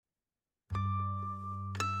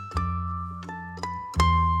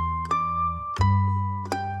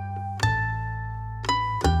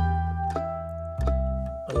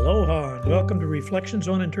Aloha and welcome to Reflections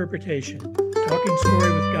on Interpretation, talking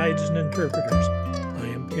story with guides and interpreters. I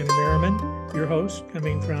am Ken Merriman, your host,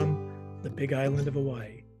 coming from the Big Island of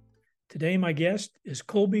Hawaii. Today, my guest is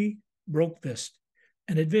Colby Brokvist,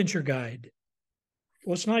 an adventure guide.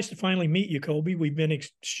 Well, it's nice to finally meet you, Colby. We've been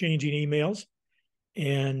exchanging emails,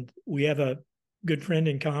 and we have a good friend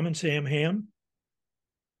in common, Sam Ham.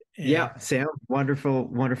 And Yeah, Sam, wonderful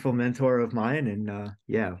mentor of mine. And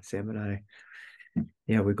yeah, Sam and I,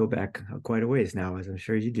 yeah, we go back quite a ways now, as I'm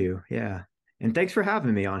sure you do. Yeah. And thanks for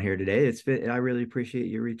having me on here today. I really appreciate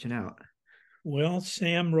you reaching out. well,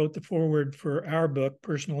 Sam wrote the foreword for our book,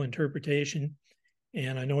 Personal Interpretation,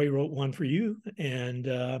 and I know he wrote one for you,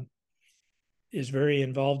 and is very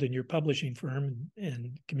involved in your publishing firm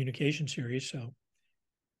and communication series. So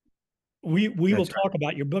we will That's talk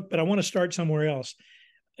about your book, but I want to start somewhere else.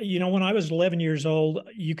 You know, when I was 11 years old,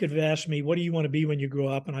 you could have asked me, "What do you want to be when you grow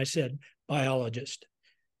up?" And I said, "Biologist."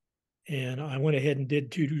 And I went ahead and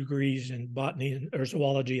did 2 degrees in botany or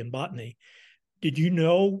zoology and botany. Did you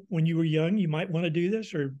know when you were young you might want to do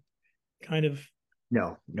this, or kind of?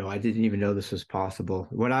 no, I didn't even know this was possible.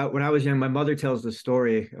 When I was young, my mother tells the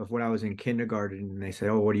story of when I was in kindergarten and they said,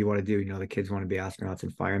 "Oh, what do you want to do?" The kids want to be astronauts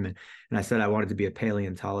and firemen. And I said I wanted to be a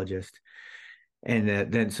paleontologist. And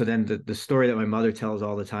then the story that my mother tells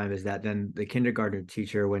all the time is that then the kindergarten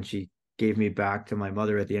teacher, when she gave me back to my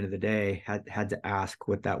mother at the end of the day, had to ask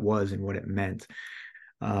what that was and what it meant.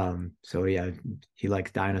 So yeah, he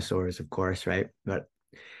likes dinosaurs, of course, right? But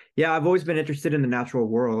yeah, I've always been interested in the natural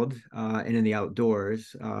world and in the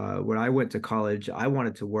outdoors. When I went to college, I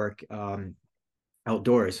wanted to work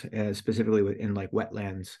outdoors, specifically in like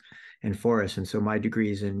wetlands and forests. And so my degree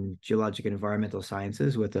is in geologic and environmental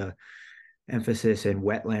sciences with a emphasis in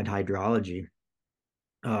wetland hydrology.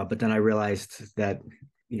 But then I realized that,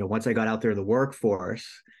 once I got out there in the workforce,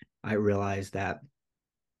 I realized that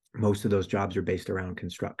most of those jobs are based around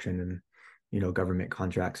construction and, government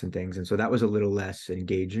contracts and things. And so that was a little less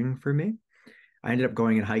engaging for me. I ended up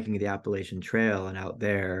going and hiking the Appalachian Trail. And out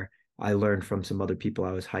there, I learned from some other people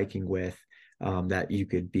I was hiking with that you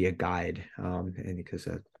could be a guide. And because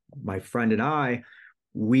my friend and I,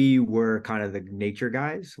 we were kind of the nature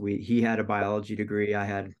guys. He had a biology degree, I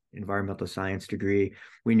had environmental science degree.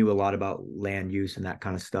 We knew a lot about land use and that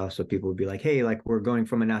kind of stuff. So people would be like, "Hey, like we're going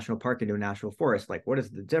from a national park into a national forest. Like, what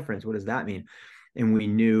is the difference? What does that mean?" And we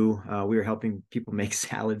knew we were helping people make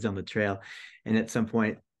salads on the trail. And at some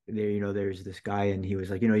point, there's this guy, and he was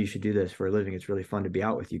like, "You should do this for a living. It's really fun to be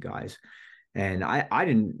out with you guys." And I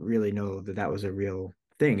didn't really know that that was a real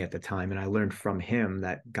thing at the time. And I learned from him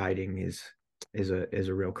that guiding is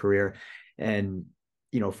a real career. And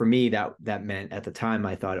for me, that meant at the time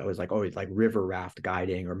I thought it was like, oh, it's like river raft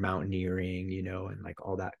guiding or mountaineering, and like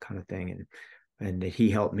all that kind of thing. And he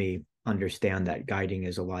helped me understand that guiding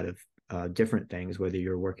is a lot of different things, whether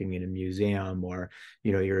you're working in a museum or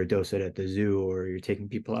you're a docent at the zoo or you're taking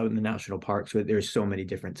people out in the national parks. So there's so many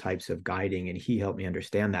different types of guiding, and he helped me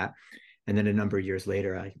understand that. And then a number of years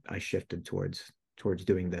later, I shifted towards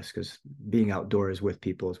doing this because being outdoors with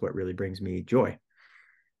people is what really brings me joy.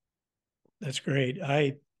 That's great.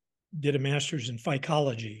 I did a master's in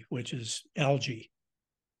phycology, which is algae.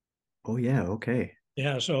 Oh yeah, okay.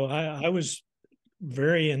 Yeah, so I was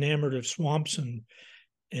very enamored of swamps and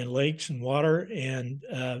lakes and water. And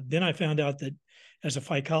then I found out that as a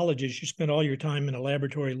phycologist, you spend all your time in a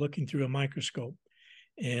laboratory looking through a microscope.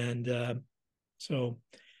 And so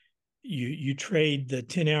you trade the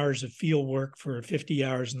 10 hours of field work for 50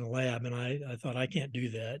 hours in the lab. And I thought, I can't do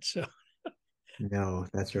that. So No,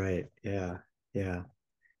 that's right. Yeah. Yeah.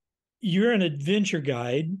 you're an adventure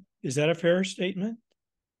guide. Is that a fair statement?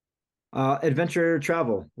 Adventure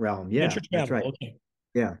travel realm. Yeah, Adventure that's travel. right. Okay.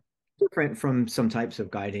 Yeah. Different from some types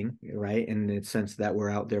of guiding, right? In the sense that we're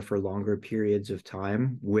out there for longer periods of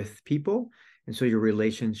time with people. And so your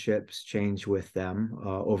relationships change with them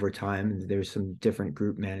over time. And there's some different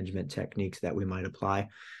group management techniques that we might apply,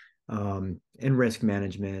 and risk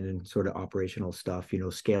management and sort of operational stuff,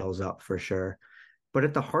 scales up for sure. But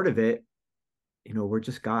at the heart of it, we're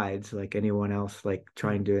just guides like anyone else, like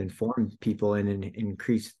trying to inform people and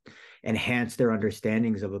enhance their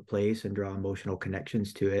understandings of a place and draw emotional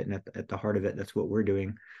connections to it. And at the heart of it, that's what we're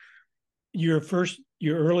doing. Your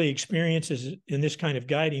early experiences in this kind of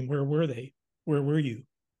guiding, where were they? Where were you?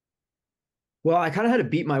 Well, I kind of had to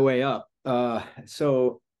beat my way up.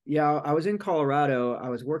 So yeah, I was in Colorado. I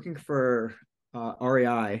was working for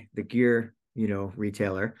REI, the gear,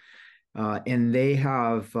 retailer, and they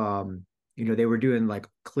have, they were doing like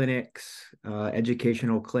clinics,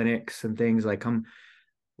 educational clinics and things like come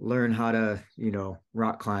learn how to,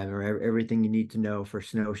 rock climb or everything you need to know for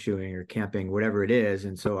snowshoeing or camping, whatever it is.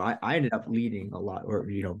 And so I ended up leading a lot, or,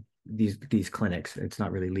 these clinics. It's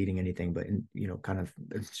not really leading anything, but, kind of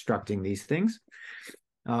instructing these things.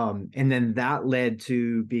 And then that led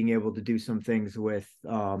to being able to do some things with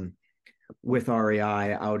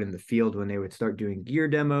REI out in the field when they would start doing gear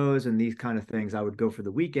demos and these kind of things. I would go for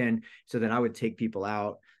the weekend. So then I would take people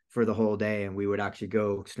out for the whole day and we would actually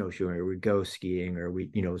go snowshoeing or we'd go skiing or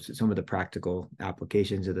some of the practical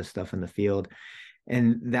applications of the stuff in the field.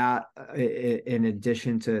 And that, in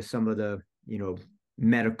addition to some of the,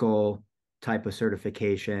 medical type of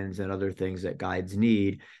certifications and other things that guides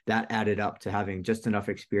need, that added up to having just enough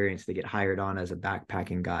experience to get hired on as a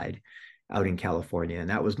backpacking guide out in California. And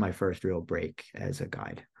that was my first real break as a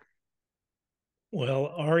guide.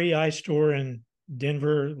 Well, REI store in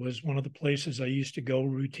Denver was one of the places I used to go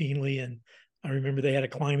routinely. And I remember they had a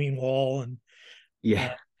climbing wall, and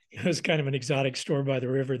Yeah, it was kind of an exotic store by the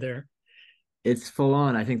river there. it's full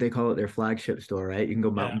on. I think they call it their flagship store, right? You can go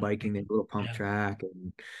Yeah. mountain biking, they have a little pump Yeah. track,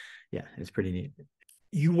 and yeah, it's pretty neat.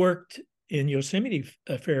 You worked in Yosemite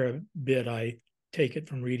a fair bit, I take it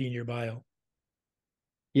from reading your bio.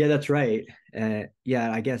 Yeah, that's right.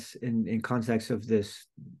 Yeah, I guess in context of this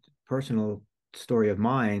personal story of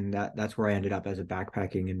mine, that's where I ended up as a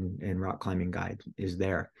backpacking and rock climbing guide is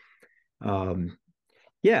there. Um,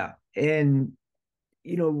 yeah, and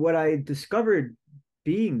what I discovered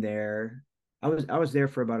being there, I was there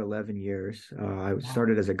for about 11 years. I Wow.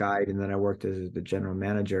 started as a guide and then I worked as the general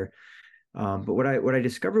manager. But what I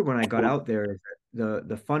discovered when I got out there,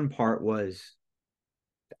 the fun part was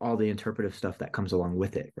all the interpretive stuff that comes along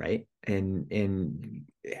with it, right? And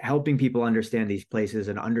helping people understand these places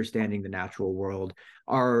and understanding the natural world,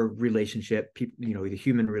 our relationship, the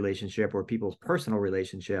human relationship or people's personal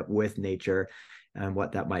relationship with nature and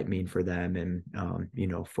what that might mean for them and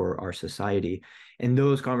for our society. And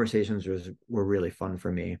those conversations were really fun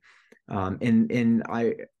for me. And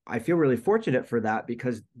I feel really fortunate for that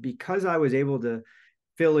because I was able to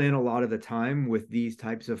fill in a lot of the time with these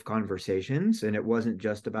types of conversations and it wasn't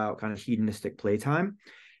just about kind of hedonistic playtime.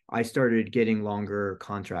 I started getting longer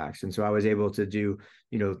contracts, and so I was able to do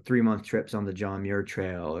 3-month trips on the John Muir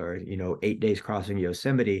Trail or 8 days crossing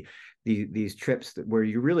Yosemite. These trips where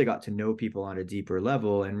you really got to know people on a deeper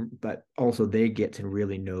level, but also they get to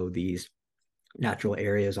really know these natural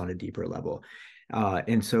areas on a deeper level.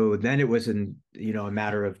 And so then it was a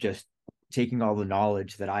matter of just taking all the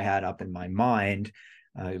knowledge that I had up in my mind,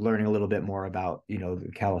 learning a little bit more about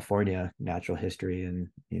the California natural history and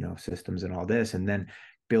systems and all this, and then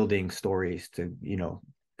building stories to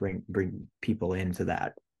bring people into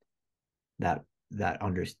that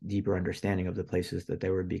deeper understanding of the places that they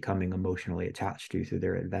were becoming emotionally attached to through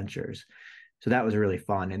their adventures. So that was really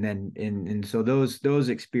fun. And then and so those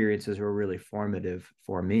experiences were really formative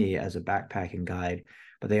for me as a backpacking guide,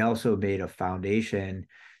 but they also made a foundation,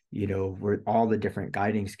 where all the different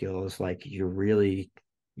guiding skills, like you're really,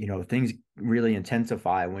 things really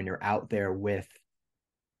intensify when you're out there with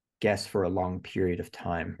guests for a long period of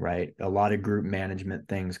time, right? A lot of group management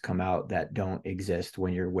things come out that don't exist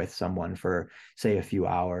when you're with someone for, say, a few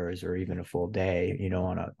hours or even a full day,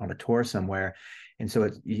 on a tour somewhere. And so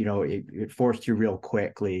it's, it forced you real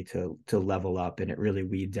quickly to level up, and it really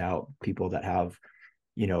weeds out people that have,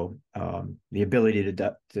 the ability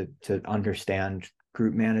to understand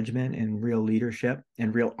group management and real leadership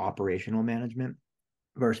and real operational management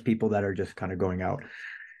versus people that are just kind of going out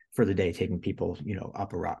for the day, taking people,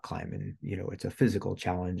 up a rock climb, and it's a physical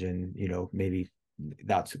challenge, and maybe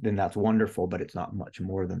that's wonderful, but it's not much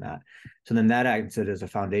more than that. So then that acts as a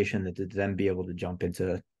foundation that to then be able to jump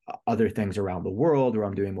into other things around the world where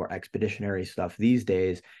I'm doing more expeditionary stuff these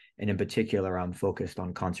days. And in particular, I'm focused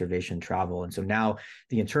on conservation travel. And so now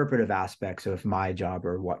the interpretive aspects of my job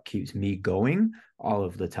are what keeps me going all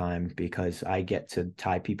of the time, because I get to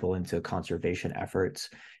tie people into conservation efforts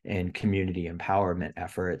and community empowerment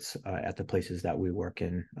efforts at the places that we work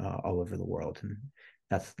in all over the world. And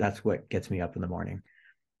that's what gets me up in the morning.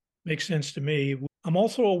 Makes sense to me. I'm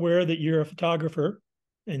also aware that you're a photographer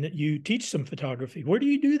and that you teach some photography. Where do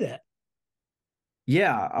you do that?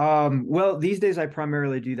 Yeah. Well, these days I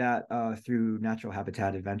primarily do that through Natural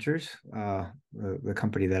Habitat Adventures, the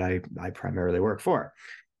company that I primarily work for,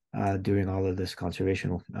 doing all of this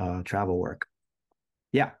conservation travel work.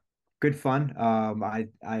 Yeah, good fun.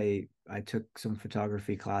 I took some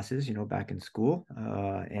photography classes, back in school,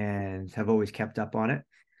 and have always kept up on it.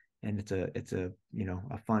 And it's a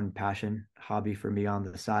a fun passion hobby for me on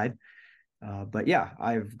the side. But yeah,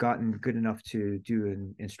 I've gotten good enough to do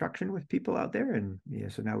an instruction with people out there, and yeah,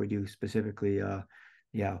 so now we do specifically,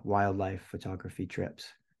 yeah, wildlife photography trips.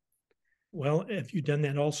 Well, have you done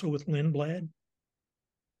that also with Lindblad?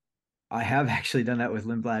 I have actually done that with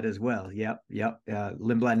Lindblad as well. Yep, yep.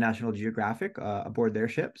 Lindblad National Geographic aboard their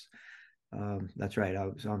ships. That's right.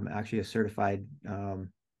 I'm actually a certified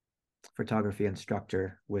photography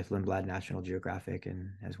instructor with Lindblad National Geographic, and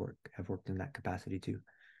have worked in that capacity too.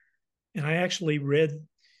 And I actually read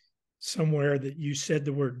somewhere that you said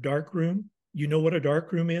the word dark room. You know what a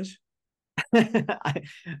dark room is?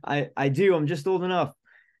 I do. I'm just old enough.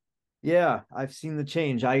 Yeah, I've seen the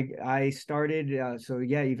change. I started so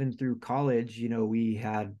yeah, even through college, we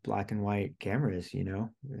had black and white cameras,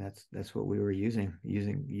 That's what we were using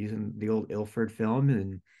the old Ilford film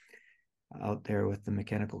and out there with the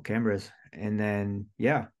mechanical cameras. And then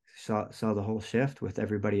yeah, saw the whole shift with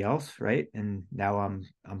everybody else, right? And now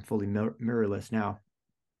I'm fully mirrorless now.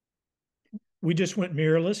 We just went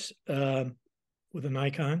mirrorless with a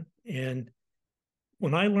Nikon. And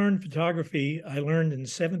when I learned photography, I learned in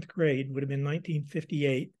seventh grade, would have been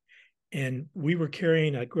 1958. And we were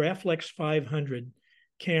carrying a Graflex 500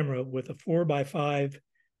 camera with a 4x5,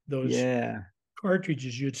 those Yeah.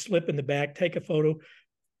 cartridges you'd slip in the back, take a photo,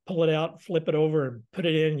 pull it out, flip it over, and put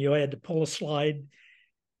it in. You had to pull a slide.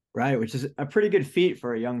 Right, which is a pretty good feat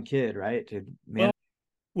for a young kid, right? To Well, man.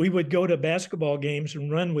 we would go to basketball games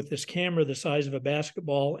and run with this camera the size of a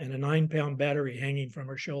basketball and a 9-pound battery hanging from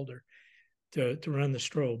our shoulder to run the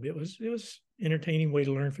strobe. It was entertaining way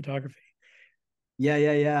to learn photography. Yeah,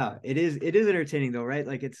 yeah, yeah. It is entertaining though, right?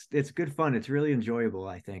 Like it's good fun. It's really enjoyable,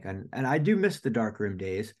 I think. And I do miss the darkroom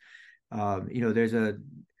days. There's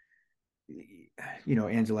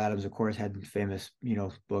Ansel Adams, of course, had famous,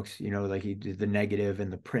 books, like he did the negative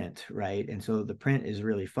and the print, right? And so the print is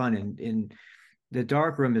really fun. And in the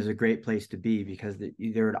dark room is a great place to be because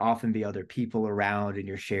there would often be other people around and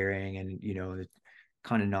you're sharing and, it's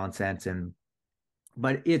kind of nonsense.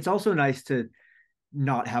 But it's also nice to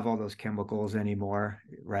not have all those chemicals anymore,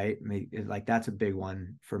 right? Like that's a big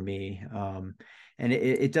one for me. And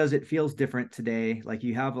it feels different today. Like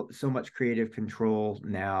you have so much creative control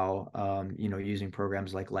now, using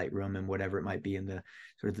programs like Lightroom and whatever it might be in the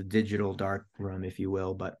sort of the digital dark room, if you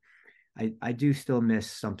will. But I do still miss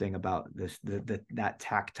something about that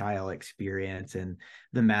tactile experience and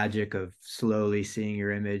the magic of slowly seeing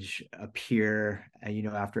your image appear,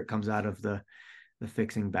 after it comes out of the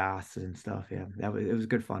fixing baths and stuff. Yeah, it was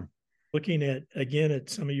good fun. Looking at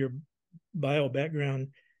some of your bio background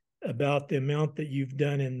about the amount that you've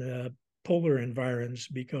done in the polar environs,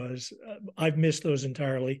 because I've missed those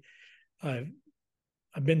entirely. I've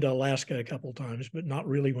I've been to Alaska a couple of times, but not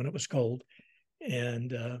really when it was cold.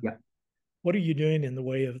 And Yeah. what are you doing in the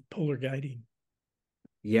way of polar guiding?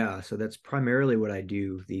 Yeah, so that's primarily what I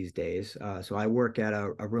do these days. So I work at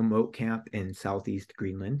a remote camp in southeast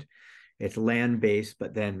Greenland. It's land based,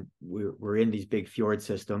 but then we're in these big fjord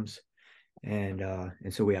systems, and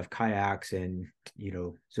so we have kayaks and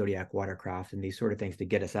Zodiac watercraft and these sort of things to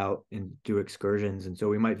get us out and do excursions. And so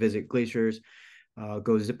we might visit glaciers,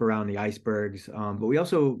 go zip around the icebergs, but we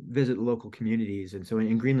also visit local communities. And so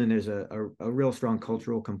in Greenland, there's a real strong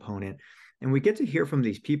cultural component, and we get to hear from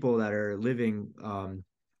these people that are living.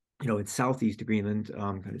 In southeast Greenland,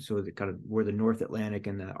 so kind of where the North Atlantic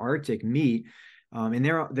and the Arctic meet, and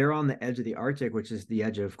they're on the edge of the Arctic, which is the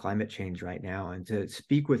edge of climate change right now. And to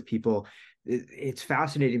speak with people, it's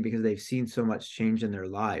fascinating because they've seen so much change in their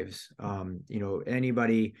lives.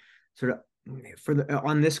 Anybody sort of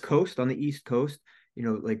on this coast, on the East Coast,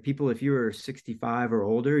 like people, if you were 65 or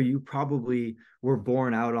older, you probably were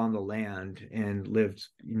born out on the land and lived,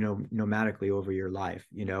 nomadically over your life,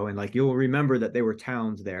 and like you'll remember that there were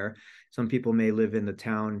towns there. Some people may live in the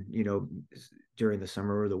town, during the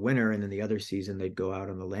summer or the winter, and then the other season they'd go out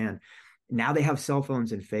on the land. Now they have cell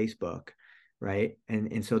phones and Facebook, right?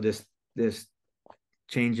 And so this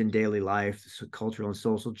change in daily life, so cultural and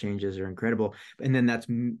social changes are incredible. And then that's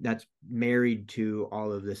married to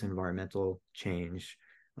all of this environmental change,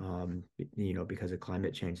 because of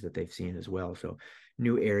climate change that they've seen as well. So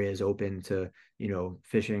new areas open to,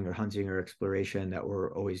 fishing or hunting or exploration that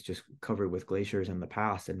were always just covered with glaciers in the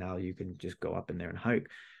past. And now you can just go up in there and hike.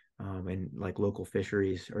 And like local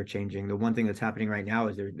fisheries are changing. The one thing that's happening right now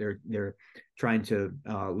is they're trying to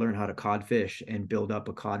learn how to cod fish and build up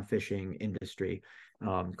a cod fishing industry.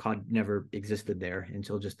 Cod never existed there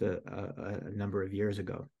until just a number of years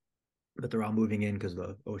ago, but they're all moving in because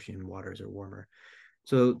the ocean waters are warmer.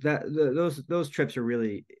 So those trips are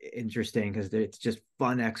really interesting because it's just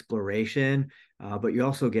fun exploration, but you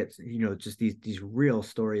also get just these real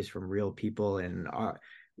stories from real people and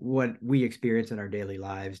what we experience in our daily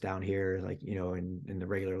lives down here, like in the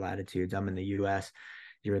regular latitudes. I'm in the U.S.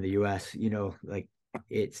 You're in the U.S. Like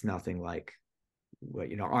it's nothing like what,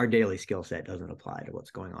 our daily skill set doesn't apply to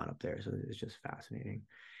what's going on up there. So it's just fascinating.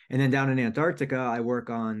 And then down in Antarctica, I work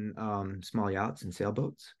on small yachts and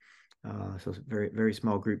sailboats. So very, very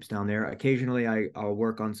small groups down there. Occasionally, I'll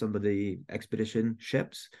work on some of the expedition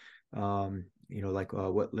ships, like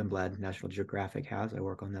what Lindblad National Geographic has. I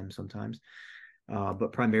work on them sometimes.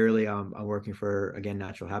 But primarily, I'm working for, again,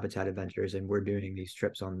 Natural Habitat Adventures, and we're doing these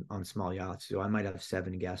trips on small yachts. So I might have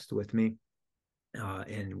 7 guests with me,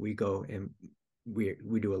 and we go and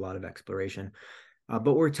we do a lot of exploration.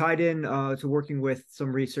 But we're tied in to working with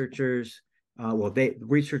some researchers.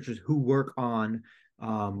 Researchers who work on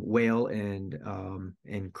whale and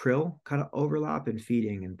krill kind of overlap and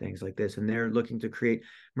feeding and things like this, and they're looking to create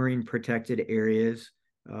marine protected areas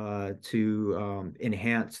to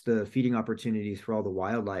enhance the feeding opportunities for all the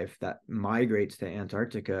wildlife that migrates to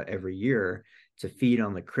Antarctica every year to feed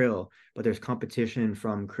on the krill. But there's competition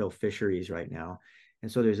from krill fisheries right now.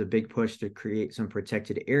 And so there's a big push to create some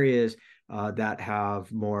protected areas that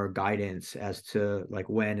have more guidance as to like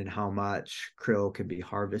when and how much krill can be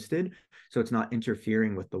harvested. So it's not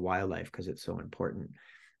interfering with the wildlife because it's so important.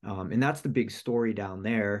 And that's the big story down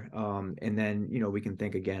there. And then, we can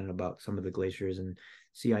think again about some of the glaciers and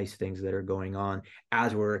sea ice things that are going on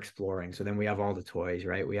as we're exploring. So then we have all the toys,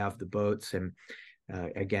 right? We have the boats and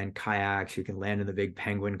again, kayaks. You can land in the big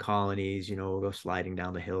penguin colonies, we'll go sliding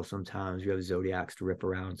down the hill sometimes. We have zodiacs to rip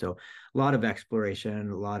around. So a lot of exploration,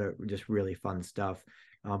 a lot of just really fun stuff.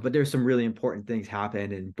 But there's some really important things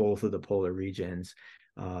happen in both of the polar regions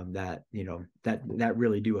that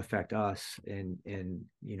really do affect us in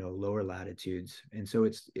lower latitudes. And so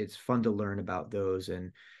it's fun to learn about those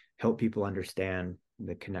and help people understand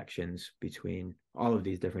the connections between all of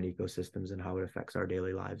these different ecosystems and how it affects our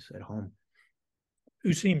daily lives at home.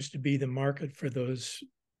 Who seems to be the market for those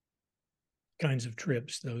kinds of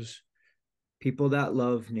trips? Those people that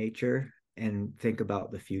love nature and think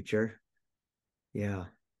about the future. Yeah.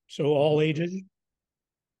 So all ages?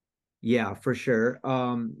 Yeah, for sure.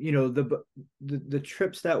 The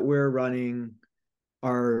trips that we're running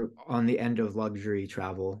are on the end of luxury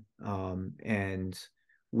travel. And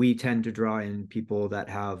we tend to draw in people that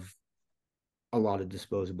have a lot of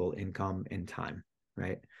disposable income and time,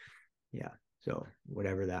 right? Yeah. So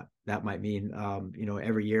whatever that might mean.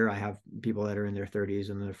 Every year I have people that are in their 30s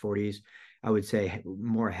and their 40s. I would say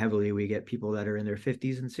more heavily we get people that are in their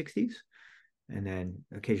 50s and 60s, and then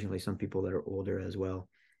occasionally some people that are older as well.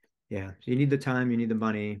 Yeah. So you need the time, you need the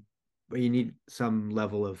money, but you need some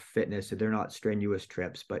level of fitness. So they're not strenuous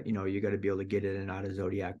trips, but you got to be able to get in and out of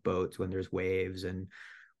Zodiac boats when there's waves and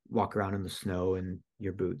walk around in the snow and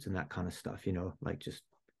your boots and that kind of stuff, like just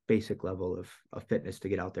basic level of fitness to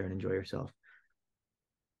get out there and enjoy yourself.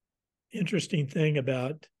 Interesting thing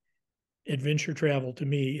about adventure travel to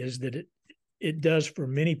me is that it does for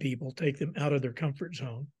many people take them out of their comfort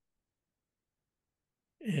zone.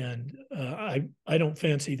 And I don't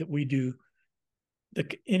fancy that we do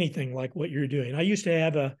anything like what you're doing. I used to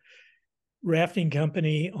have a rafting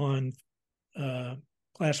company on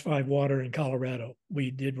Class 5 water in Colorado.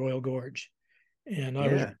 We did Royal Gorge, and I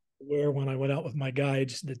was aware when I went out with my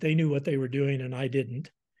guides that they knew what they were doing and I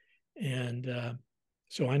didn't. And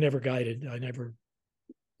so I never guided. I never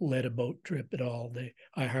led a boat trip at all.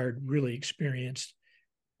 I hired really experienced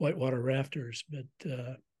whitewater rafters, but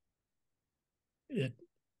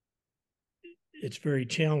it's very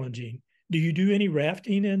challenging. Do you do any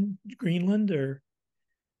rafting in Greenland or?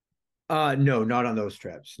 No, not on those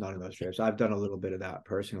trips. Not on those trips. I've done a little bit of that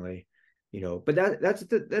personally, but that's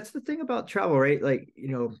the thing about travel, right? Like,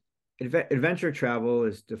 adventure travel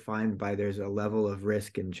is defined by there's a level of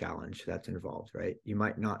risk and challenge that's involved, right? You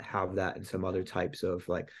might not have that in some other types of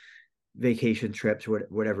like vacation trips,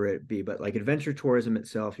 whatever it be, but like adventure tourism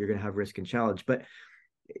itself, you're going to have risk and challenge. But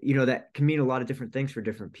that can mean a lot of different things for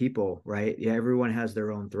different people, right? Yeah, everyone has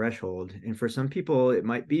their own threshold. And for some people, it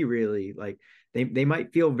might be really like they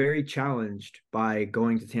might feel very challenged by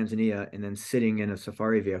going to Tanzania and then sitting in a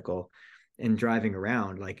safari vehicle and driving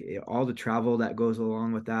around. Like all the travel that goes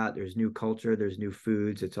along with that, there's new culture, there's new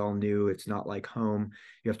foods, it's all new. It's not like home.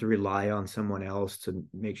 You have to rely on someone else to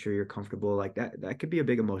make sure you're comfortable. Like that could be a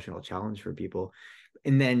big emotional challenge for people.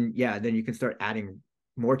 And then, then you can start adding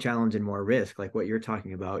more challenge and more risk, like what you're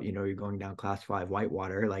talking about. You're going down Class 5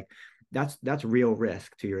 whitewater, like that's real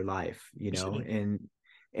risk to your life,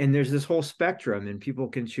 and there's this whole spectrum, and people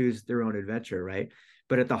can choose their own adventure, right?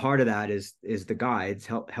 But at the heart of that is the guides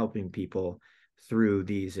helping people through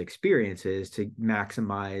these experiences to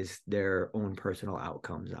maximize their own personal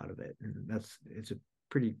outcomes out of it. And it's a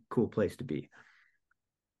pretty cool place to be.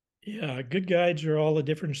 Yeah, good guides are all the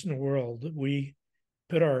difference in the world. We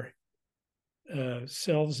put our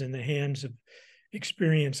selves in the hands of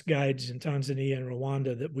experienced guides in Tanzania and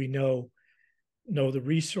Rwanda that we know the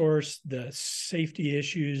resource, the safety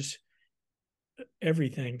issues,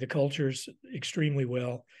 everything, the cultures extremely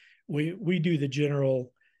well. We do the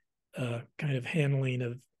general kind of handling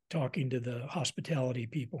of talking to the hospitality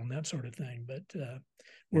people and that sort of thing, but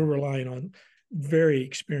we're relying on very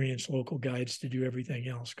experienced local guides to do everything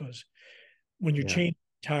else, because when you're changing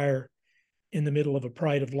a tire in the middle of a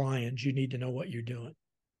pride of lions, you need to know what you're doing.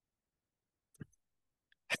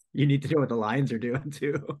 You need to know what the lions are doing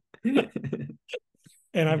too.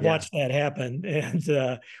 And I've watched that happen.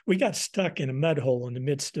 And we got stuck in a mud hole in the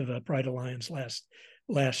midst of a Pride of Lions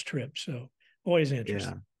last trip. So always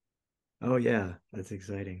interesting. Yeah. Oh yeah, that's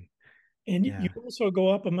exciting. And you also go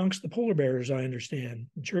up amongst the polar bears, I understand,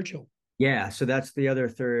 in Churchill. Yeah, so that's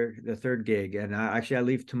the third gig, and I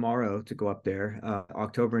leave tomorrow to go up there.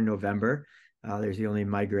 October and November, there's the only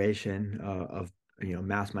migration of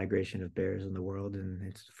mass migration of bears in the world, and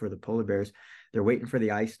it's for the polar bears. They're waiting for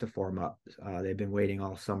the ice to form up. They've been waiting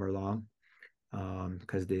all summer long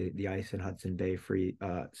because the ice in Hudson Bay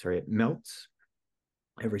it melts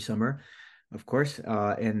every summer, of course.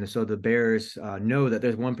 And so the bears know that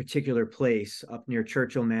there's one particular place up near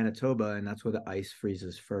Churchill, Manitoba, and that's where the ice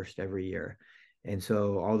freezes first every year. And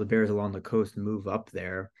so all the bears along the coast move up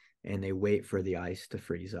there and they wait for the ice to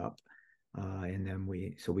freeze up. And then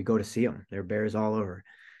we go to see them. There are bears all over,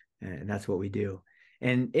 and that's what we do.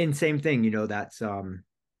 And same thing, that's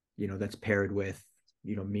paired with,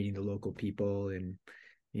 meeting the local people and,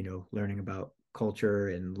 learning about culture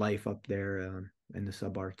and life up there in the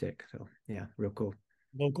subarctic. So yeah, real cool.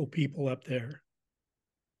 Local people up there.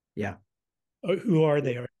 Yeah. Who are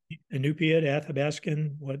they? Are Inupiat,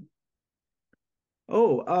 Athabascan? What?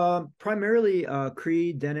 Oh, primarily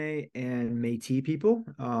Cree, Dene, and Métis people.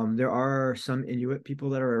 There are some Inuit people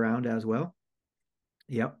that are around as well.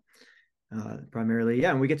 Yep. Primarily,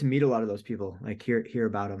 yeah, and we get to meet a lot of those people, like hear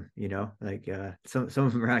about them, like some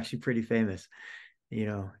of them are actually pretty famous,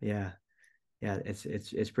 yeah,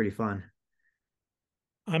 it's pretty fun.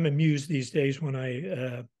 I'm amused these days when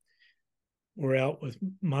we're out with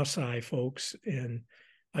Maasai folks and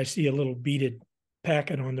I see a little beaded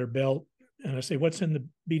packet on their belt, and I say, "What's in the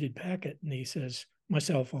beaded packet?" And he says, "My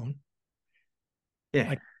cell phone."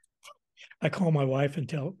 Yeah, I call my wife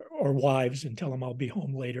or wives and tell them I'll be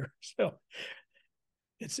home later. So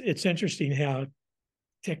it's interesting how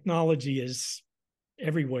technology is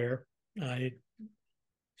everywhere.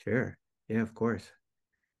 Sure, yeah, of course.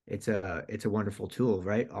 It's a wonderful tool,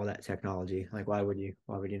 right? All that technology. Like, why would you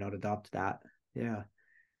not adopt that? Yeah.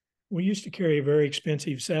 We used to carry a very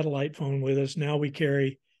expensive satellite phone with us. Now we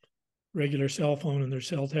carry regular cell phone, and there's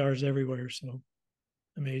cell towers everywhere. So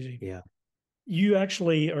amazing. Yeah. You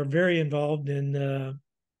actually are very involved in I'm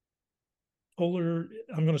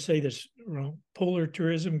going to say this wrong, Polar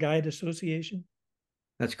Tourism Guide Association.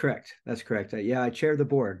 That's correct. Yeah, I chair the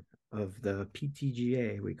board of the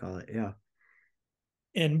PTGA, we call it. Yeah.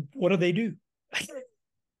 And what do they do?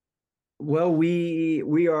 Well,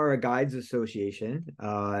 we are a guides association,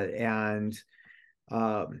 and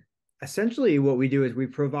essentially what we do is we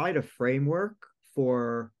provide a framework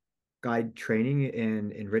for guide training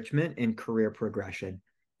and enrichment and career progression.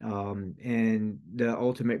 And the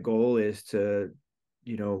ultimate goal is to,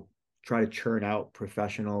 try to churn out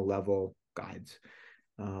professional level guides.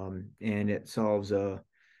 And it solves a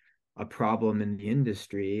problem in the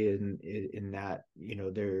industry in that,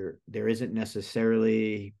 there isn't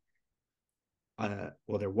necessarily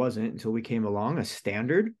there wasn't until we came along a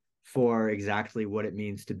standard for exactly what it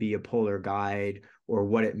means to be a polar guide, or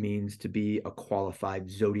what it means to be a qualified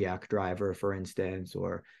Zodiac driver, for instance,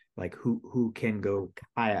 or like who can go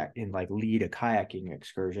kayak and like lead a kayaking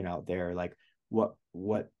excursion out there. Like what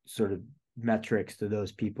sort of metrics do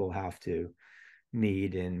those people have to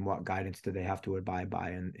need, and what guidance do they have to abide by,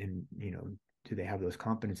 and do they have those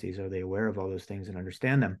competencies? Are they aware of all those things and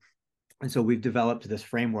understand them? And so we've developed this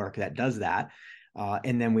framework that does that.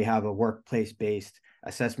 And then we have a workplace-based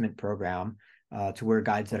assessment program to where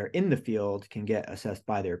guides that are in the field can get assessed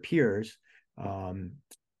by their peers, and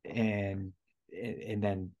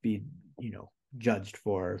then be, judged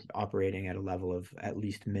for operating at a level of at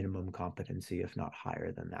least minimum competency, if not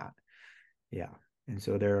higher than that. Yeah. And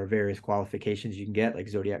so there are various qualifications you can get, like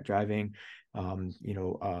Zodiac driving,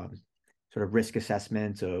 sort of risk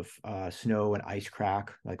assessments of snow and ice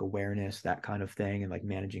crack, like awareness, that kind of thing, and like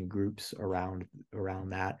managing groups around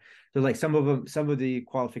that. So like some of the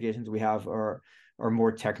qualifications we have are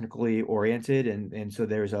more technically oriented, and so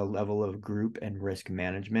there's a level of group and risk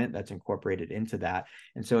management that's incorporated into that.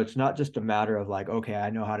 And so it's not just a matter of like, okay,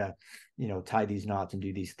 I know how to, tie these knots and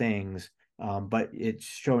do these things, but it's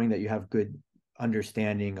showing that you have good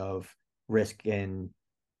understanding of risk and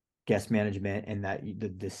guest management, and that the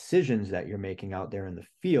decisions that you're making out there in the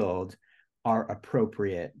field are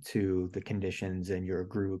appropriate to the conditions and your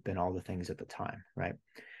group and all the things at the time, right?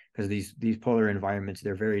 Because these polar environments,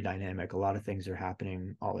 they're very dynamic. A lot of things are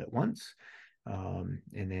happening all at once. And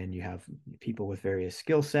then you have people with various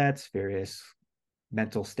skill sets, various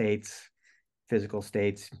mental states, physical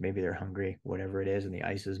states. Maybe they're hungry, whatever it is, and the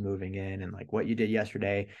ice is moving in, and like what you did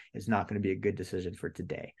yesterday is not going to be a good decision for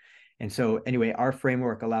today. And so anyway, our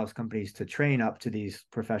framework allows companies to train up to these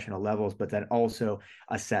professional levels, but then also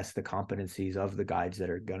assess the competencies of the guides that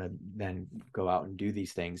are going to then go out and do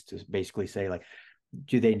these things, to basically say, like,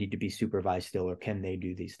 do they need to be supervised still, or can they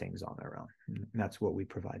do these things on their own? And that's what we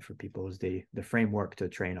provide for people, is the framework to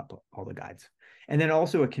train up all the guides. And then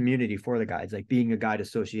also a community for the guides. Like, being a guide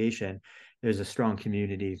association, there's a strong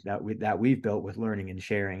community that we've built with learning and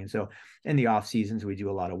sharing. And so in the off seasons, we do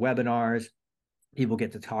a lot of webinars. People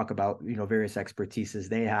get to talk about, various expertises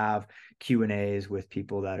they have, Q&As with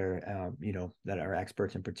people that are, that are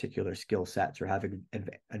experts in particular skill sets, or have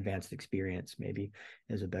advanced experience, maybe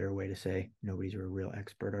is a better way to say. Nobody's a real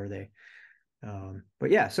expert, are they?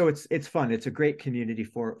 But yeah, so it's fun. It's a great community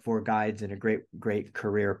for guides, and a great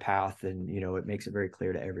career path. And, it makes it very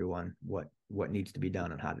clear to everyone what needs to be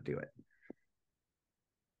done and how to do it.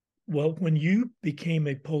 Well, when you became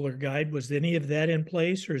a polar guide, was any of that in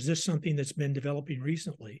place, or is this something that's been developing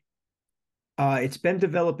recently? It's been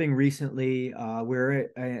developing recently.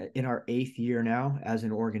 We're in our 8th year now as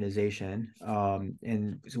an organization.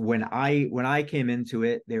 And so when I came into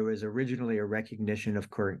it, there was originally a recognition of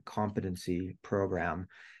current competency program.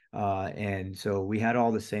 And so we had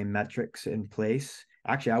all the same metrics in place.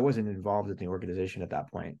 Actually, I wasn't involved in the organization at that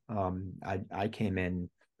point. I came in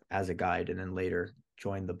as a guide and then later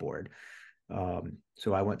joined the board.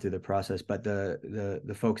 So I went through the process, but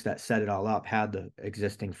the folks that set it all up had the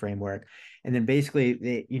existing framework, and then basically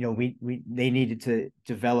they needed to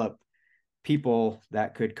develop people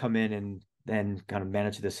that could come in and then kind of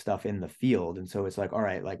manage this stuff in the field. And so it's like, all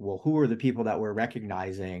right, like, well, who are the people that we're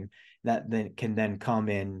recognizing that then can come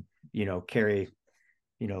in, carry,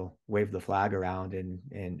 wave the flag around and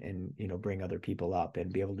bring other people up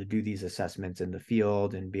and be able to do these assessments in the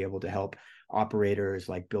field and be able to help operators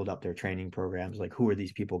like build up their training programs. Like, who are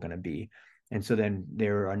these people going to be? And so then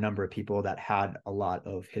there are a number of people that had a lot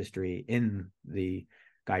of history in the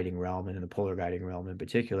guiding realm, and in the polar guiding realm in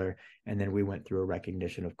particular. And then we went through a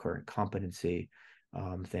recognition of current competency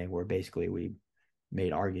thing, where basically we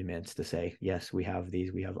made arguments to say, yes, we have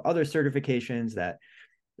these, we have other certifications that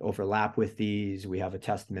overlap with these. We have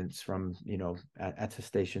attestations from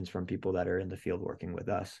people that are in the field working with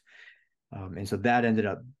us. And so that ended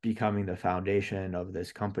up becoming the foundation of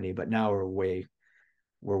this company. But now we're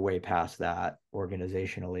way past that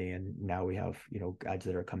organizationally. And now we have, guides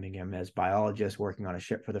that are coming in as biologists working on a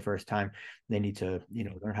ship for the first time. They need to,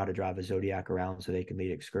 learn how to drive a Zodiac around so they can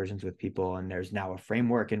lead excursions with people. And there's now a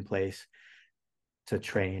framework in place to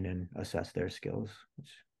train and assess their skills, which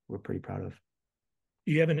we're pretty proud of.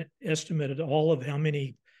 Do you have an estimate at all of how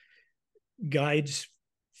many guides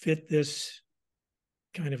fit this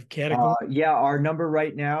kind of category? Yeah, our number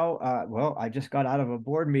right now, well, I just got out of a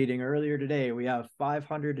board meeting earlier today. We have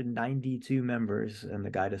 592 members in the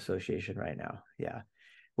Guide Association right now. Yeah,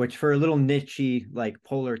 which for a little niche like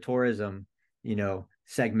polar tourism,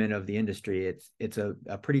 segment of the industry, it's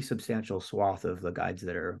a pretty substantial swath of the guides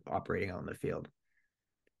that are operating on the field.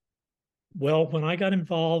 Well, when I got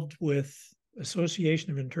involved with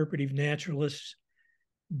Association of Interpretive Naturalists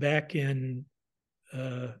back in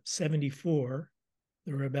 74,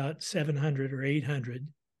 there were about 700 or 800.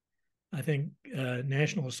 I think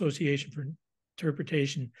National Association for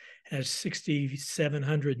Interpretation has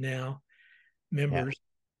 6,700 now members.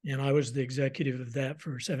 Yeah. And I was the executive of that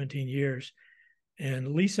for 17 years.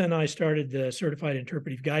 And Lisa and I started the Certified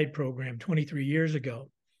Interpretive Guide program 23 years ago.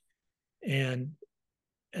 And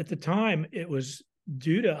at the time, it was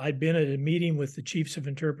due to, I'd been at a meeting with the chiefs of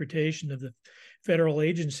interpretation of the federal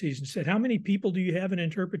agencies and said, how many people do you have in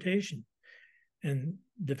interpretation? And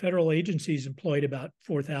the federal agencies employed about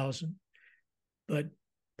 4,000, but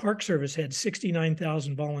Park Service had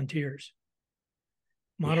 69,000 volunteers.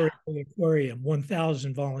 Monterey Aquarium,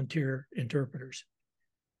 1,000 volunteer interpreters.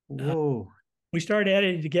 Whoa. We started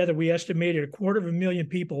adding it together. We estimated 250,000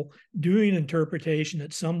 people doing interpretation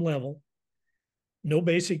at some level. No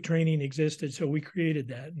basic training existed, so we created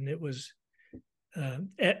that. And it was,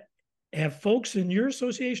 have folks in your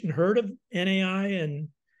association heard of NAI? And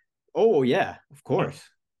oh yeah, of course.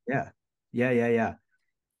 Yeah.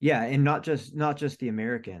 And not just the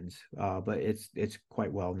Americans, but it's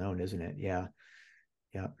quite well known, isn't it? Yeah.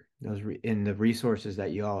 Yeah. Those in the resources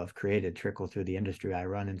that you all have created trickle through the industry. I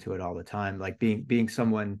run into it all the time. Like being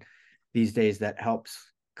someone these days that helps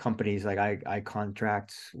companies, like I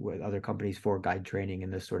contract with other companies for guide training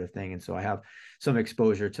and this sort of thing. And so I have some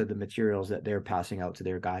exposure to the materials that they're passing out to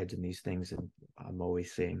their guides and these things. And I'm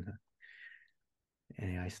always seeing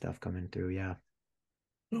AI stuff coming through. Yeah.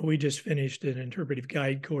 Well, we just finished an interpretive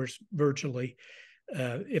guide course virtually.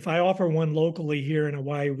 If I offer one locally here in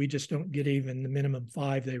Hawaii, we just don't get even the minimum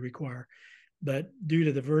 5 they require. But due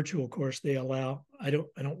to the virtual course they allow, I don't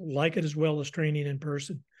like it as well as training in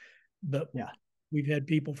person. But Yeah. we've had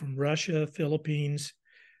people from Russia, Philippines,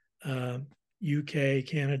 UK,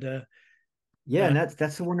 Canada. Yeah, and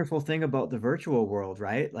that's the wonderful thing about the virtual world,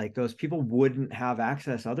 right? Like those people wouldn't have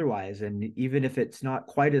access otherwise. And even if it's not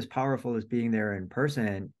quite as powerful as being there in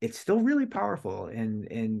person, it's still really powerful.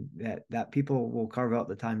 And that people will carve out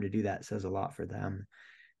the time to do that says a lot for them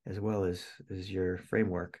as well as your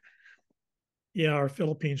framework. Yeah, our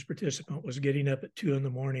Philippines participant was getting up at 2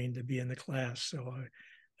 a.m. to be in the class. So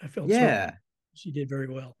I felt sorry. Yeah. She did very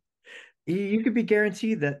well. You could be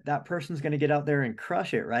guaranteed that that person's going to get out there and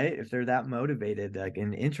crush it, right? If they're that motivated, like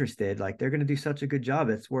and interested, like they're going to do such a good job.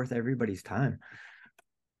 It's worth everybody's time.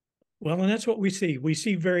 Well, and that's what we see. We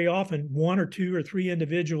see very often 1 or 2 or 3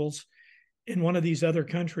 individuals in one of these other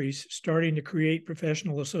countries starting to create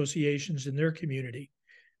professional associations in their community,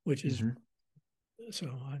 which is Mhm.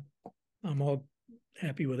 so I'm all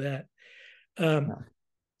happy with that. Yeah.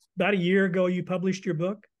 About a year ago, you published your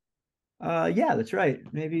book. Yeah, that's right.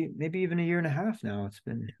 Maybe even a year and a half now it's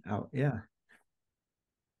been out. Yeah.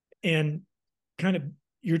 And kind of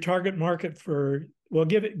your target market for, well,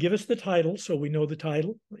 give us the title so we know the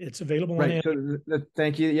title. It's available on Right. Amazon. So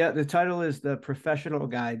thank you. Yeah, the title is The Professional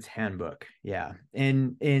Guide's Handbook. Yeah.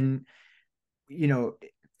 And you know,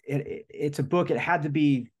 it's a book. It had to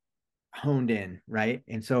be honed in, right?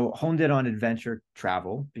 And so honed in on adventure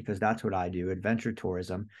travel because that's what I do, adventure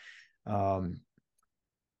tourism. Um,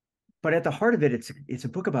 but at the heart of it, it's a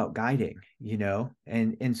book about guiding,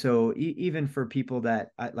 and so even for people that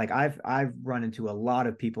like I've run into a lot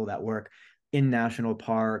of people that work in national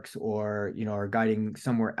parks or are guiding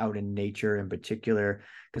somewhere out in nature in particular,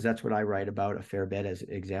 because that's what I write about a fair bit as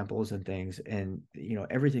examples and things, and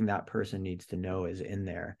everything that person needs to know is in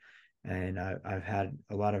there, and I've had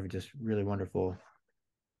a lot of just really wonderful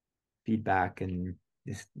feedback and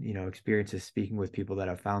just experiences speaking with people that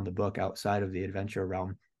have found the book outside of the adventure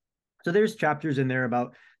realm. So there's chapters in there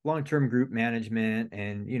about long-term group management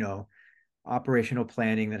and, operational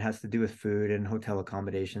planning that has to do with food and hotel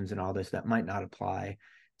accommodations and all this that might not apply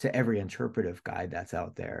to every interpretive guide that's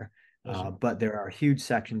out there. But there are huge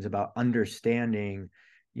sections about understanding,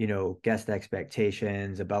 guest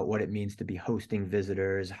expectations, about what it means to be hosting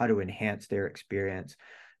visitors, how to enhance their experience,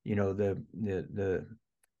 the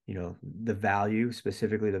value,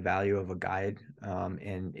 specifically the value of a guide,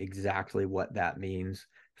 and exactly what that means.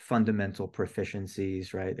 Fundamental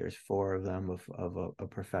proficiencies, right? There's 4 of them of a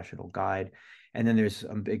professional guide. And then there's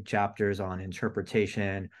some big chapters on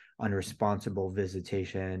interpretation, on responsible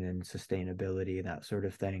visitation and sustainability and that sort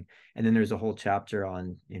of thing. And then there's a whole chapter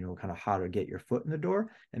on, kind of how to get your foot in the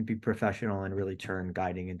door and be professional and really turn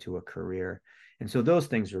guiding into a career. And so those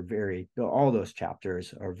things are all those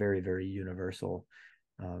chapters are very, very universal.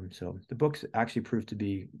 So the books actually proved to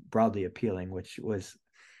be broadly appealing, which was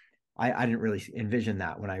I didn't really envision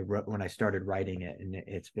that when I started writing it, and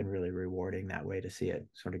it's been really rewarding that way to see it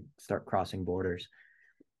sort of start crossing borders.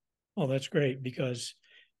 Oh, that's great because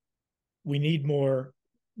we need more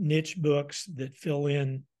niche books that fill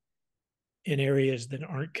in areas that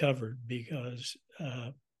aren't covered because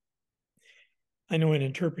I know in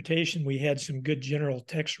interpretation we had some good general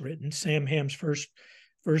text written. Sam Ham's first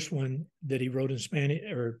one that he wrote in Spanish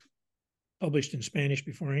or published in Spanish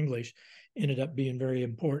before English ended up being very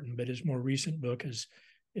important, but his more recent book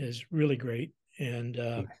is really great.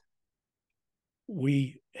 And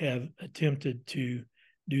we have attempted to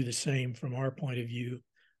do the same from our point of view.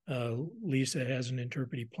 Lisa has an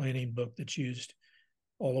interpretive planning book that's used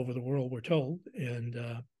all over the world, we're told, and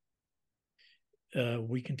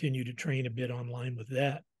we continue to train a bit online with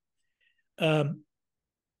that.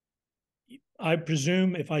 I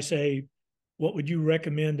presume if I say, what would you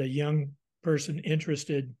recommend a young person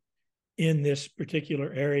interested in this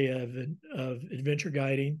particular area of adventure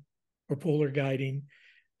guiding or polar guiding,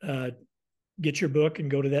 get your book and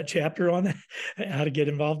go to that chapter on how to get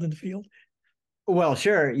involved in the field? Well,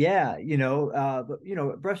 sure. Yeah.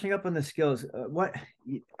 But, brushing up on the skills, what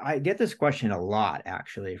I get this question a lot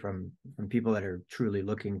actually from people that are truly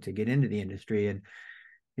looking to get into the industry and,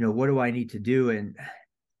 what do I need to do? And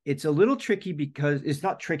it's a little tricky because it's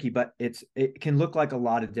not tricky, but it can look like a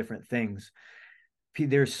lot of different things.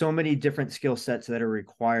 There's so many different skill sets that are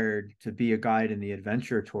required to be a guide in the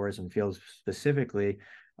adventure tourism field specifically,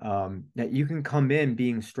 that you can come in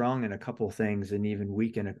being strong in a couple of things and even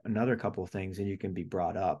weak in another couple of things, and you can be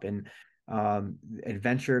brought up. And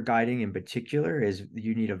adventure guiding in particular is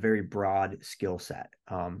you need a very broad skill set,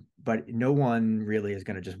 but no one really is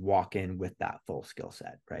going to just walk in with that full skill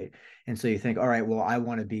set, right? And so you think, all right, well, I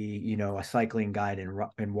want to be, a cycling guide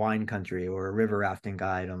in wine country, or a river rafting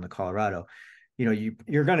guide on the Colorado.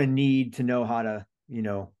 You're going to need to know how to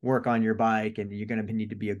work on your bike, and you're going to need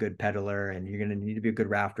to be a good pedaler, and you're going to need to be a good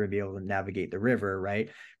rafter and be able to navigate the river, right?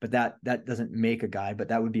 But that doesn't make a guide, but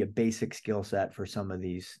that would be a basic skill set for some of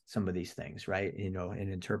these things, right? An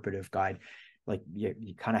interpretive guide, like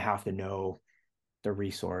you kind of have to know the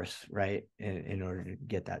resource, right, in order to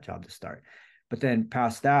get that job to start. But then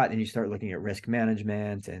past that, and you start looking at risk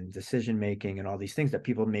management and decision making and all these things that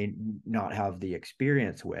people may not have the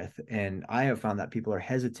experience with. And I have found that people are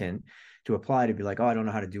hesitant to apply, to be like, oh, I don't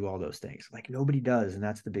know how to do all those things. Like, nobody does, and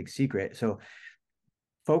that's the big secret. So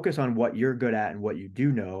focus on what you're good at and what you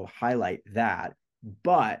do know, highlight that.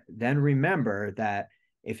 But then remember that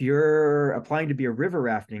if you're applying to be a river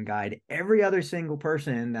rafting guide, every other single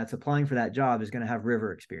person that's applying for that job is going to have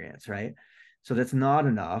river experience, right? So that's not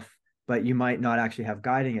enough, but you might not actually have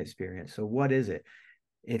guiding experience. So what is it?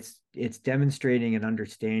 It's demonstrating an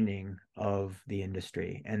understanding of the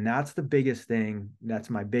industry. And that's the biggest thing. That's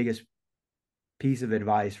my biggest piece of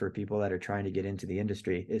advice for people that are trying to get into the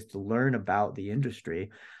industry, is to learn about the industry,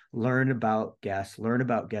 learn about guests, learn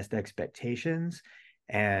about guest expectations,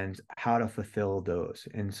 and how to fulfill those.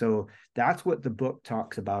 And so that's what the book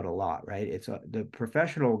talks about a lot, right? The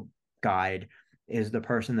professional guide is the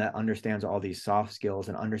person that understands all these soft skills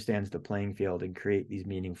and understands the playing field and create these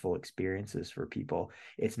meaningful experiences for people.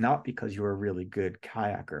 It's not because you're a really good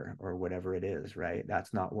kayaker or whatever it is, right?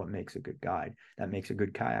 That's not what makes a good guide. That makes a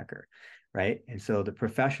good kayaker, right? And so the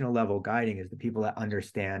professional level guiding is the people that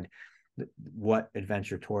understand what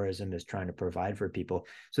adventure tourism is trying to provide for people.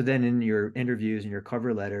 So then in your interviews and your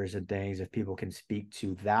cover letters and things, if people can speak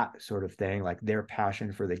to that sort of thing, like their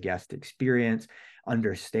passion for the guest experience,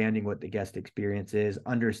 understanding what the guest experience is,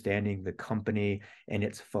 understanding the company and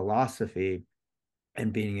its philosophy,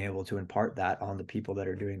 and being able to impart that on the people that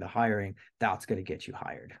are doing the hiring, that's going to get you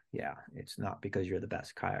hired. Yeah, it's not because you're the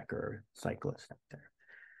best kayaker or cyclist out there.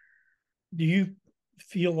 Do you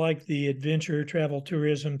feel like the adventure travel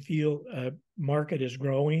tourism market is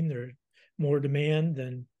growing? There's more demand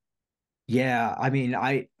than? Yeah, I mean,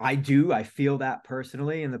 I do. I feel that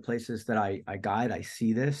personally in the places that I guide. I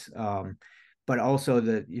see this, but also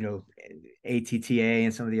the ATTA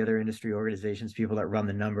and some of the other industry organizations, people that run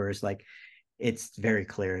the numbers, like, it's very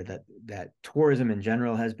clear that tourism in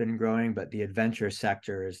general has been growing, but the adventure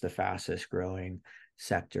sector is the fastest growing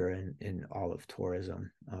sector in all of tourism.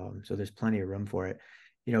 So there's plenty of room for it.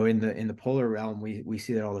 In the polar realm, we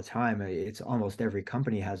see that all the time. It's almost every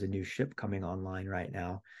company has a new ship coming online right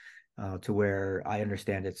now, to where I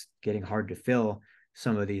understand it's getting hard to fill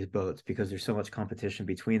some of these boats because there's so much competition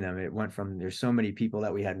between them. It went from there's so many people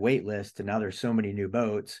that we had wait lists to now there's so many new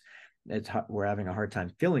boats. We're having a hard time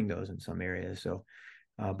filling those in some areas. So,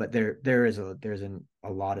 but there's a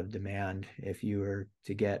lot of demand. If you were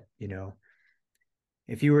to get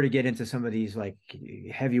into some of these like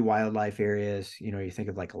heavy wildlife areas, you think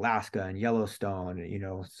of like Alaska and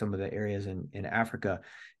Yellowstone, some of the areas in Africa,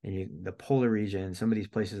 and the polar region, some of these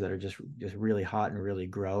places that are just really hot and really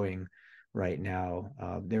growing right now.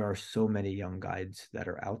 There are so many young guides that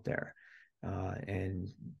are out there, and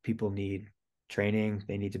people need training.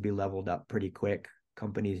 They need to be leveled up pretty quick.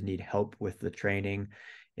 Companies need help with the training.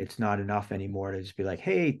 It's not enough anymore to just be like,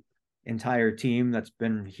 hey, entire team that's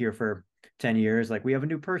been here for 10 years, like, we have a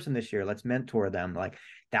new person this year, let's mentor them. Like,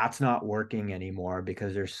 that's not working anymore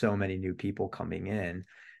because there's so many new people coming in,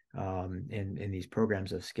 and these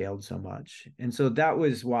programs have scaled so much. And so that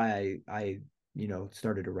was why I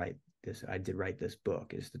started to write this. I did write this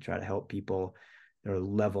book, is to try to help people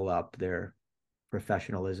level up their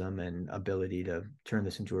professionalism and ability to turn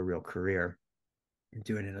this into a real career and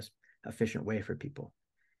do it in an efficient way for people.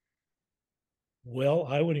 Well,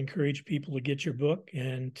 I would encourage people to get your book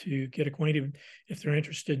and to get acquainted, if they're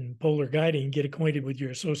interested in polar guiding, get acquainted with your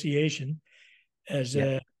association. As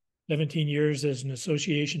 17 years as an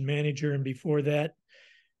association manager, and before that,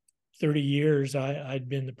 30 years, I'd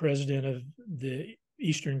been the president of the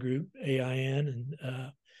Eastern Group, AIN,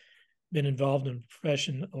 and been involved in the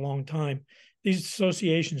profession a long time. These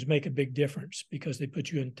associations make a big difference because they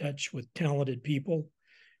put you in touch with talented people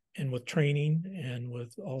and with training and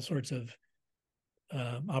with all sorts of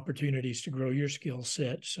opportunities to grow your skill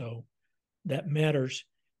set. So that matters.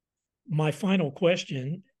 My final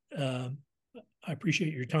question, I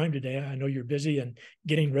appreciate your time today. I know you're busy and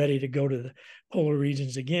getting ready to go to the polar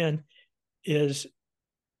regions again, is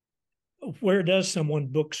where does someone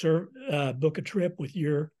book a trip with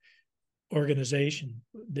your organization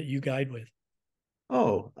that you guide with?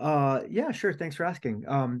 Oh, yeah, sure. Thanks for asking.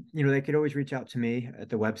 They could always reach out to me at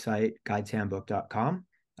the website, guideshandbook.com.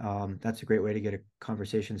 That's a great way to get a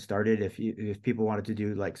conversation started. If people wanted to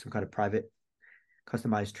do like some kind of private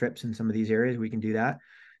customized trips in some of these areas, we can do that.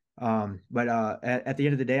 But at the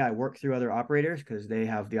end of the day, I work through other operators because they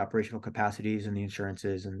have the operational capacities and the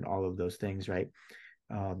insurances and all of those things, right?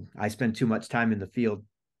 I spend too much time in the field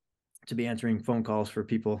to be answering phone calls for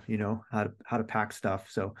people, how to pack stuff.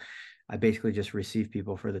 So I basically just receive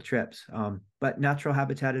people for the trips. But Natural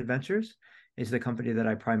Habitat Adventures is the company that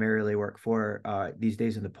I primarily work for these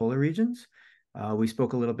days in the polar regions. We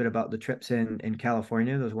spoke a little bit about the trips in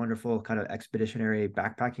California, those wonderful kind of expeditionary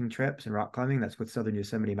backpacking trips and rock climbing. That's with Southern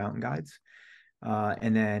Yosemite Mountain Guides.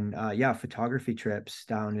 And then, photography trips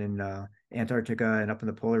down in Antarctica and up in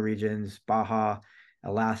the polar regions, Baja,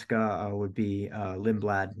 Alaska would be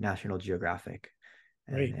Lindblad National Geographic.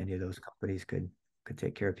 And Great. any of those companies could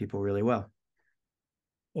take care of people really well.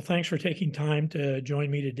 Well, thanks for taking time to join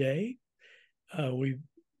me today. I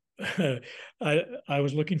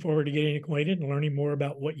was looking forward to getting acquainted and learning more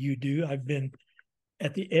about what you do. I've been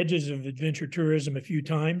at the edges of adventure tourism a few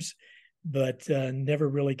times, but never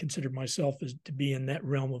really considered myself as to be in that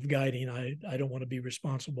realm of guiding. I don't want to be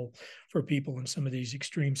responsible for people in some of these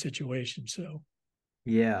extreme situations. So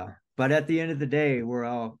Yeah, but at the end of the day, we're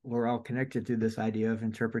all connected to this idea of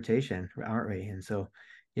interpretation, aren't we? And so,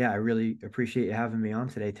 yeah, I really appreciate you having me on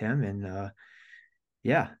today, Tim. And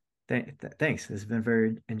yeah, thanks. It's been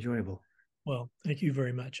very enjoyable. well, thank you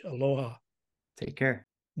very much. Aloha. Take care.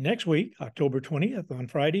 Next week, October 20th, on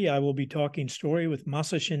Friday, I will be talking story with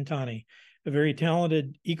Masa Shintani, a very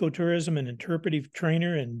talented ecotourism and interpretive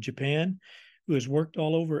trainer in Japan who has worked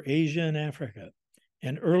all over Asia and Africa,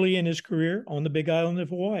 and early in his career on the Big Island of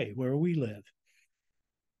Hawaii, where we live.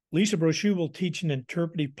 Lisa Brochu will teach an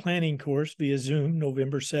interpretive planning course via Zoom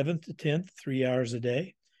November 7th to 10th, 3 hours a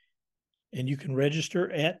day. And you can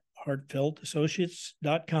register at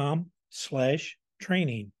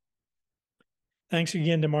heartfeltassociates.com/training. Thanks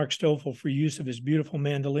again to Mark Stoffel for use of his beautiful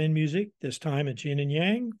mandolin music, this time at Yin and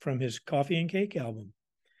Yang from his Coffee and Cake album.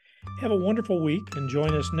 Have a wonderful week and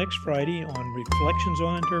join us next Friday on Reflections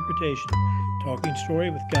on Interpretation, talking story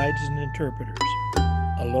with guides and interpreters.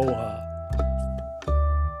 Aloha.